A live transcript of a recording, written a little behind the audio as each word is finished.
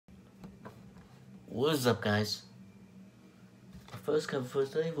What's up, guys? The first cover for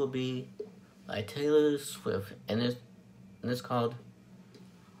today will be by Taylor Swift, and it's called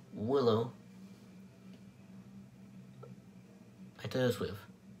Willow by Taylor Swift.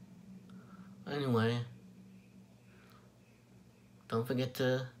 Anyway, don't forget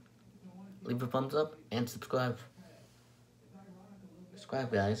to leave a thumbs up and subscribe.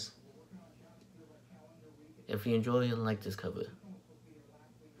 Subscribe, guys, if you enjoy and like this cover.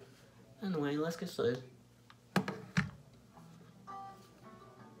 Anyway, let's get started.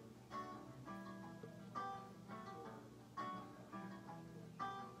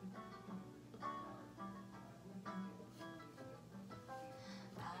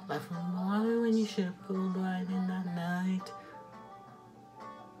 Life from water when you ship gold right in that night.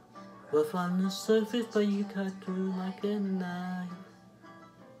 Rough on the surface, but you cut through like a knife.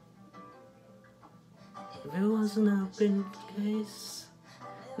 If it was an open case,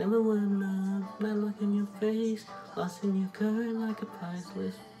 never would know, not look in your face, lost in your current like a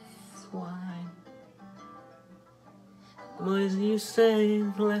priceless wine. The more you say,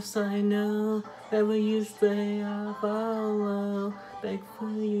 the less I know. Wherever you stray, I'll follow. Beg for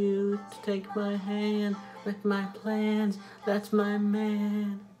you to take my hand, wreck my plans, that's my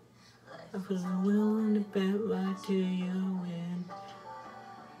man. I was willing to bet right to you win.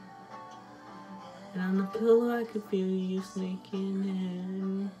 And on the pillow I could feel you sneaking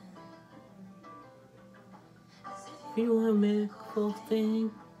in. If you want to make a full thing,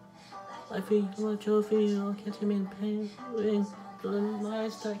 I feel you a trophy, I'll catch him in pain. Ring, the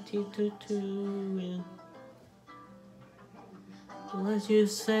lies stuck to win. The less you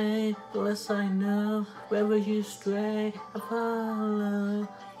say, the less I know. Wherever you stray, I follow.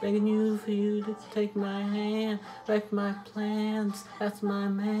 Begging you for you to take my hand, wreck my plans, that's my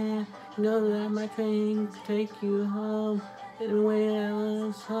man. You know that my train could take you home. Anyway, I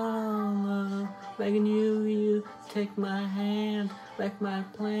was hollow. Begging you for you to take my hand, wreck my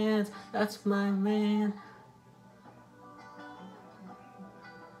plans, that's my man.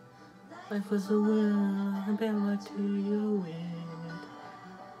 Life was a will, I bet right to your wind.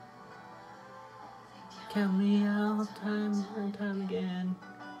 Count me out time and time again.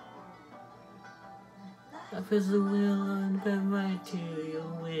 Life is a will and bet right to your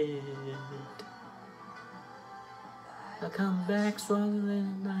wind. I'll come back stronger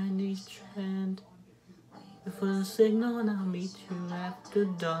than a 90s trend. Before the signal and I'll meet you after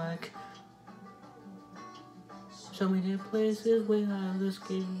dark. Show me the places where others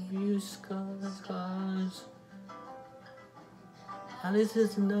give you scars. Now this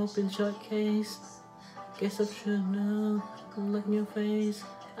is an open shut case. Guess I should know. I'm looking your face.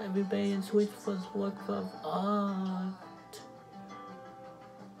 Every bay and switch was work of art.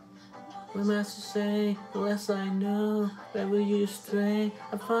 When masters say, the less I know, wherever you stray,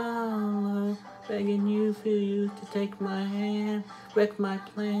 I follow. Begging you for you to take my hand, wreck my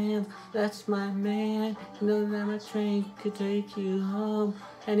plans, that's my man. You know that my train could take you home,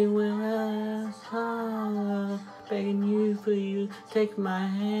 anywhere else, follow. Begging you for you to take my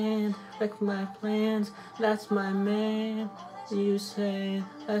hand, wreck my plans, that's my man. You say,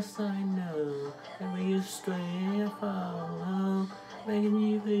 less I know, wherever you stray, I follow. Begging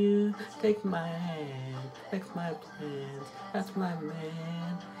you for you, take my hand, wreck my plans, that's my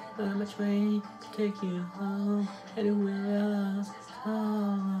man. I'm a train to take you home, anywhere else,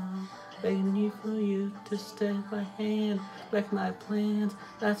 follow. Begging you for you to stay my hand, wreck my plans,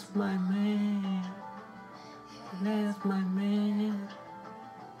 that's my man. That's my man.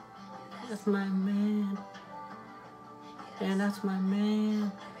 That's my man. And that's my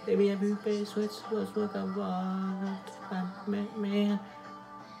man. Baby, everybody switch was work of art. My man.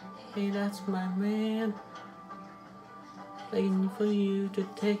 Hey, that's my man. Begging for you to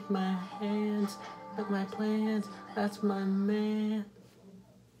take my hands, like my plans. That's my man.